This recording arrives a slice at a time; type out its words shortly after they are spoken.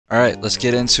Alright, let's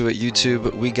get into it,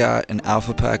 YouTube. We got an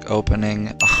alpha pack opening.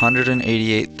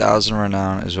 188,000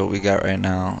 renown is what we got right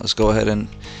now. Let's go ahead and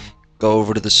go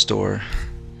over to the store.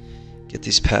 Get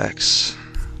these packs.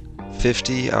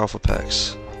 50 alpha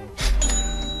packs.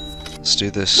 Let's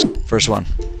do this. First one.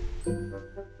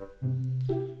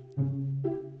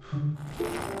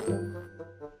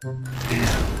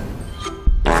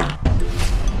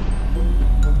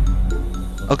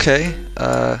 Okay,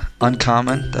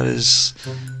 uncommon. That is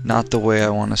not the way I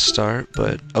want to start,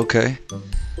 but okay.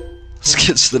 Let's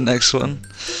get to the next one.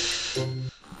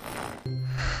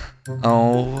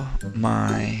 Oh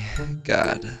my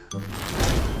god.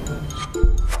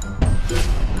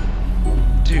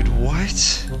 Dude,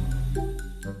 what?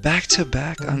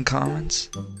 Back-to-back uncommons?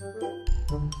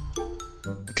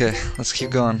 Okay, let's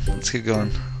keep going. Let's keep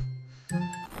going.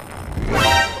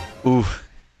 Ooh,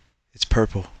 it's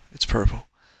purple. It's purple.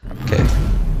 Okay,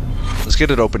 let's get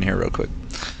it open here real quick.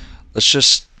 Let's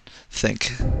just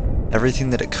think. Everything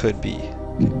that it could be.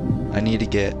 I need to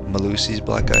get Malusi's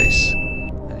Black Ice.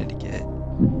 I need to get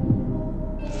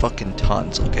fucking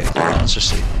tons. Okay, let's just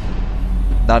see.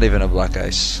 Not even a Black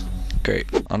Ice. Great.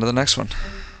 On to the next one.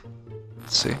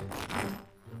 Let's see.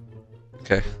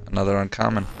 Okay, another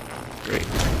uncommon. Great.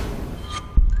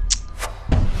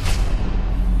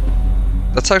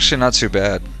 That's actually not too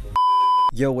bad.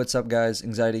 Yo, what's up guys,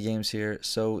 Anxiety Games here.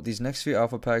 So these next few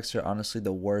alpha packs are honestly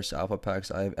the worst alpha packs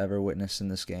I've ever witnessed in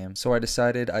this game. So I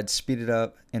decided I'd speed it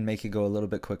up and make it go a little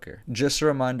bit quicker. Just a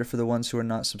reminder for the ones who are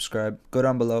not subscribed, go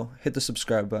down below, hit the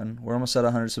subscribe button. We're almost at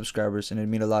 100 subscribers and it'd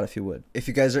mean a lot if you would. If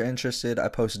you guys are interested, I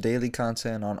post daily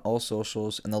content on all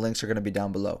socials and the links are going to be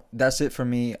down below. That's it for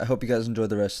me. I hope you guys enjoy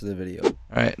the rest of the video.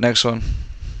 Alright, next one.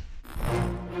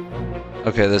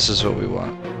 Okay, this is what we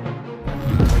want.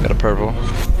 Got a purple.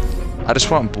 I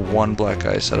just want one Black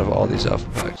Ice out of all these alpha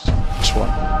packs. Just one.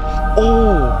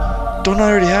 Oh! Don't I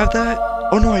already have that?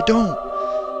 Oh no, I don't!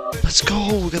 Let's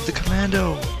go! We got the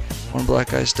commando! One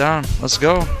Black Ice down. Let's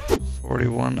go!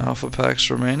 41 alpha packs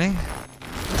remaining.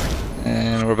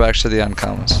 And we're back to the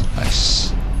uncommons.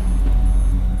 Nice.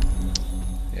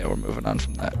 Yeah, we're moving on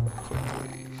from that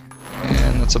quickly.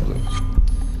 And that's a blue.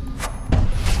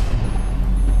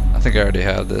 I think I already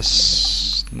have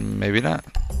this. Maybe not.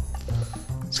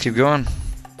 Let's keep going.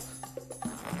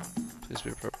 Please be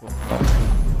a purple.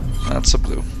 Oh, that's a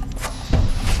blue.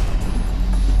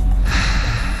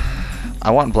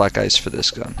 I want Black Ice for this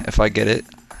gun. If I get it,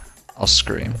 I'll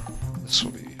scream. This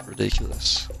will be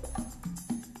ridiculous.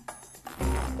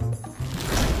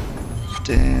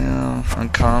 Damn,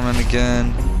 uncommon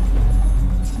again.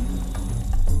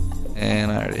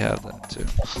 And I already have that too.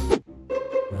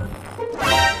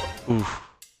 Ooh.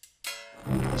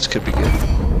 This could be good.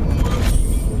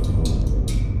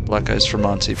 Black Ice for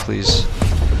Monty, please.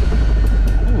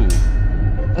 Ooh,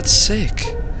 that's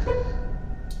sick.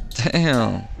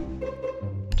 Damn.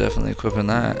 Definitely equipping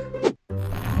that.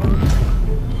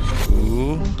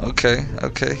 Ooh, okay,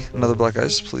 okay. Another Black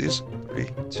Ice, please. 3,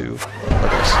 2,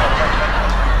 Black Ice.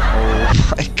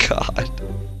 Oh my god.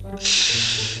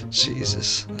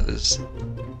 Jesus, that is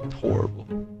horrible.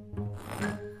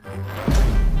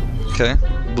 Okay,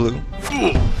 blue.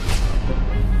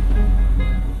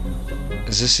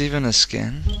 Is this even a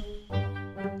skin?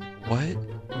 What?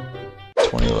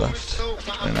 20 left.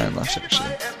 29 left,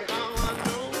 actually.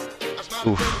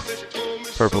 Oof.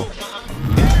 Purple.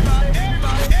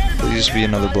 Please be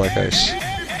another Black Ice.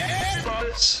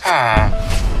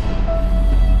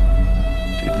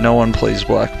 Dude, no one plays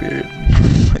Blackbeard.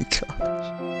 Oh my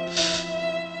gosh.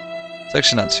 It's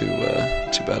actually not too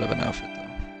bad of an outfit,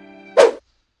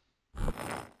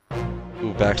 though.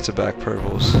 Ooh, back-to-back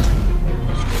purples.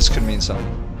 This could mean something.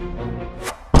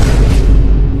 Oh,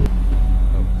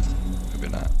 maybe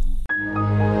not.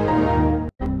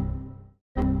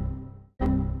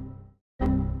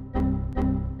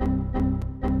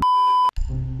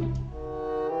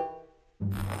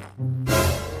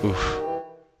 Oof.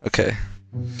 Okay.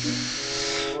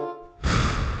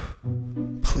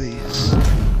 Please.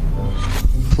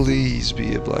 Please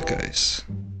be a Black Ice.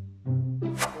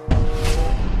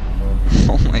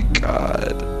 Oh my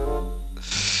god.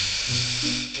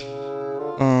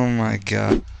 Oh my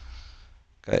god.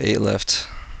 Got 8 left.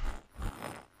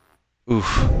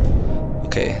 Oof.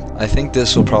 Okay, I think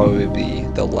this will probably be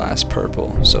the last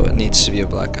purple, so it needs to be a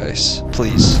Black Ice.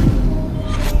 Please.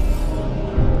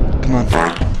 Come on.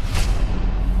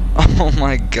 Oh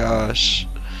my gosh.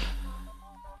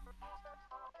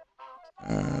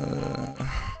 I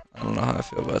don't know how I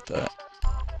feel about that.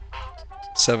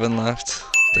 7 left.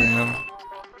 Damn.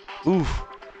 Ooh.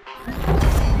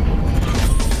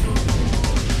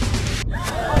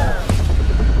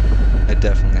 I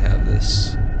definitely have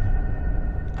this.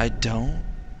 I don't?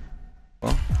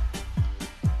 Well.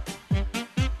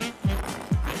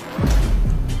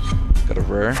 Got a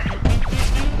rare.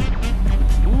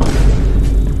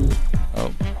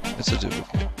 Oh, it's a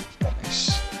duplicate.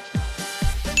 Nice.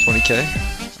 20k?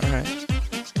 Alright.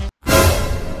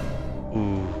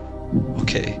 Ooh.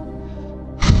 Okay.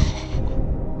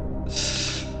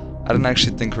 I didn't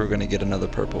actually think we were gonna get another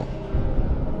purple.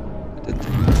 I did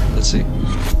think. Let's see.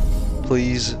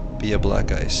 Please be a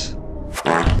black ice.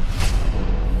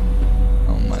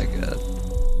 Oh my god.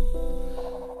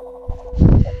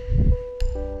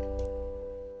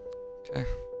 Okay.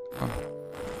 Oh.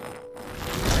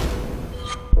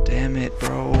 Damn it,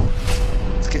 bro.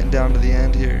 It's getting down to the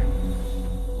end here.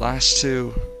 Last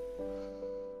two.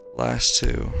 Last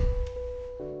two.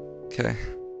 Okay.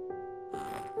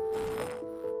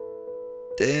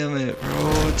 Damn it,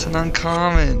 bro. It's an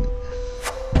uncommon.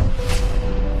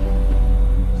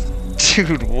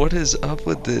 Dude, what is up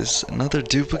with this? Another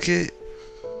duplicate?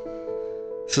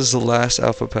 This is the last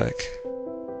alpha pack.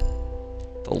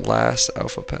 The last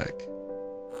alpha pack.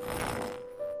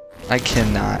 I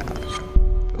cannot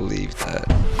believe that.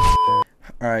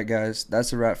 Alright guys,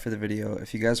 that's a wrap for the video.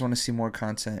 If you guys want to see more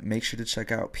content, make sure to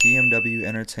check out PMW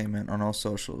Entertainment on all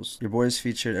socials. Your boy is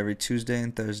featured every Tuesday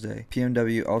and Thursday.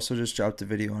 PMW also just dropped a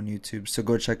video on YouTube, so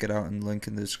go check it out in the link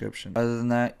in the description. Other than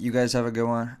that, you guys have a good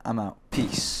one. I'm out.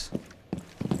 Peace.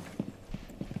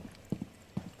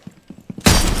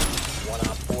 1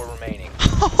 op 4 remaining.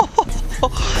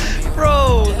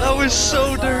 Bro, that was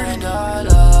so dirty.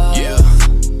 Yeah,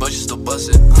 but you still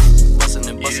bustin', bustin'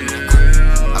 and bustin' it.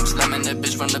 I'm slamming that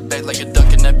bitch from the back like a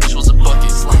duck, and that bitch was a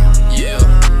bucket. Yeah,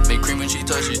 make cream when she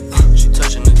touch it. She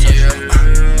touchin' the touch. Yeah.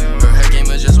 Her head game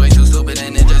was just way too stupid,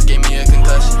 and it just gave me a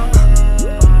concussion.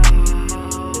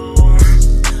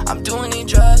 I'm doing these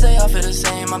drugs, they all feel the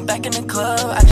same. I'm back in the club.